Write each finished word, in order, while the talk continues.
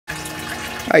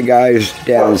Hi guys,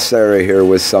 Dan and Sarah here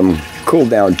with some cool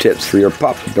down tips for your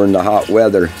pup during the hot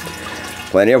weather.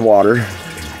 Plenty of water.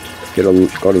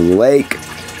 Go to the lake,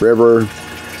 river,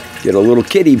 get a little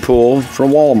kiddie pool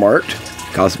from Walmart.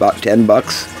 Costs about 10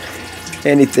 bucks.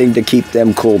 Anything to keep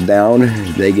them cooled down.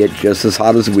 They get just as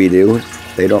hot as we do.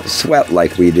 They don't sweat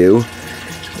like we do.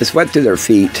 They sweat to their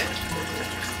feet.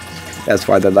 That's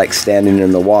why they like standing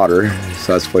in the water.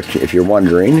 So that's what, if you're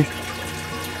wondering.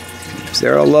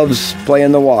 Sarah loves playing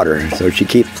in the water, so she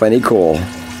keeps plenty cool.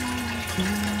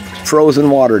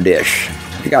 Frozen water dish.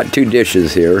 We got two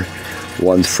dishes here.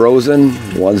 One's frozen,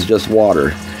 one's just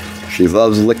water. She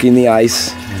loves licking the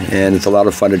ice, and it's a lot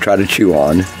of fun to try to chew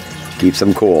on. Keeps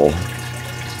them cool.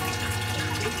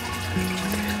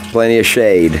 Plenty of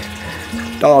shade.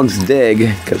 Dogs dig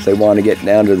because they want to get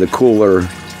down to the cooler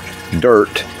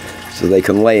dirt so they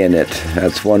can lay in it.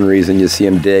 That's one reason you see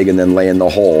them dig and then lay in the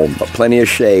hole. But plenty of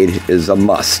shade is a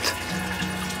must.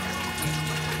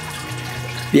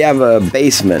 If you have a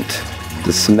basement,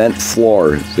 the cement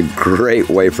floor is a great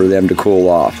way for them to cool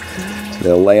off.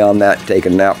 They'll lay on that, take a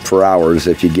nap for hours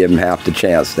if you give them half the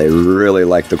chance. They really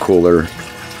like the cooler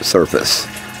surface.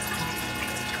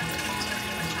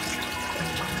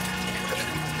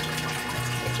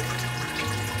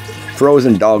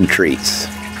 Frozen dog treats.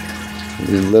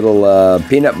 These little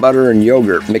peanut butter and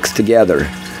yogurt mixed together.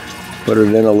 Put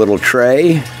it in a little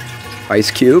tray, ice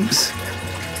cubes,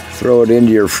 throw it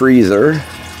into your freezer.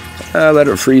 Let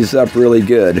it freeze up really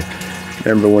good.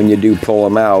 Remember, when you do pull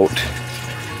them out,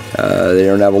 they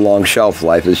don't have a long shelf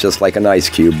life. It's just like an ice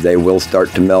cube. They will start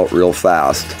to melt real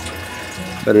fast.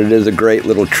 But it is a great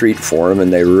little treat for them,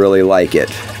 and they really like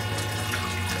it.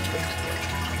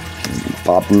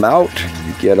 Pop them out,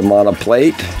 get them on a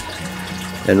plate.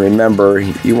 And remember,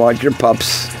 you want your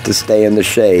pups to stay in the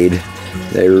shade.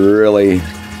 They really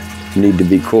need to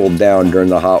be cooled down during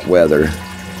the hot weather.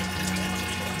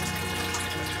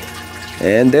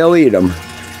 And they'll eat them.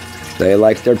 They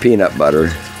like their peanut butter.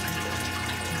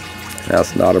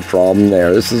 That's not a problem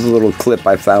there. This is a little clip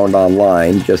I found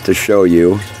online just to show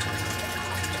you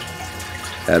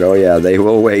that, oh yeah, they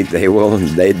will wait. They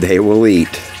will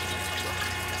eat.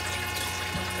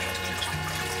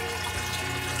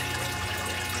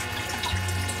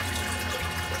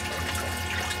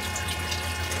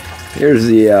 Here's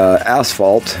the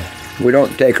asphalt. We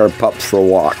don't take our pups for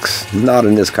walks. Not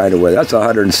in this kind of weather. That's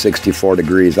 164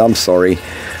 degrees. I'm sorry.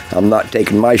 I'm not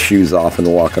taking my shoes off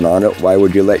and walking on it. Why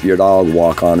would you let your dog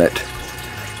walk on it?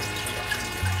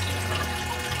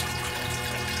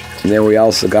 And then we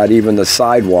also got even the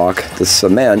sidewalk. The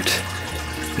cement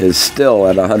is still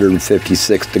at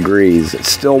 156 degrees.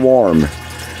 It's still warm.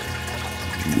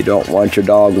 You don't want your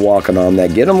dog walking on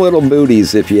that. Get them little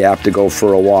booties if you have to go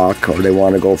for a walk, or they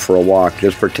want to go for a walk.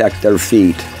 Just protect their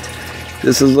feet.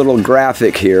 This is a little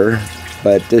graphic here,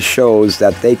 but this shows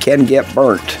that they can get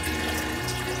burnt.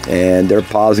 And their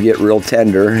paws get real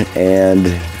tender, and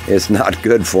it's not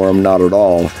good for them, not at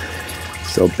all.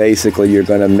 So basically, you're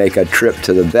going to make a trip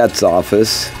to the vet's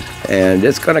office, and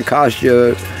it's going to cost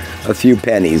you a few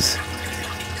pennies.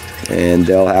 And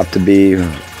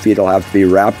feet will have to be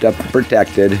wrapped up and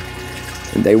protected,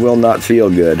 and they will not feel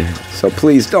good. So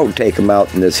please don't take them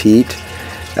out in this heat.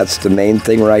 That's the main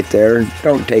thing right there.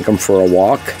 Don't take them for a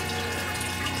walk.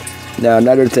 Now,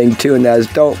 another thing too, and that is,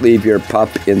 don't leave your pup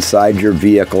inside your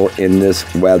vehicle in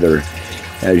this weather.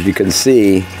 As you can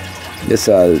see, it's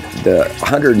the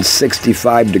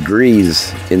 165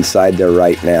 degrees inside there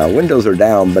right now. Windows are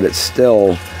down, but it's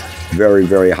still very,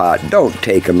 very hot. Don't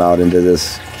take them out into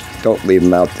this. Don't leave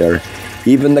them out there.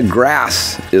 Even the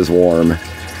grass is warm.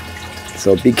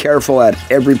 So be careful at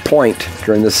every point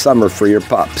during the summer for your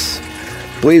pups.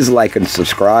 Please like and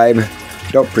subscribe.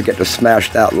 Don't forget to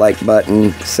smash that like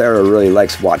button. Sarah really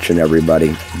likes watching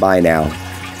everybody. Bye now.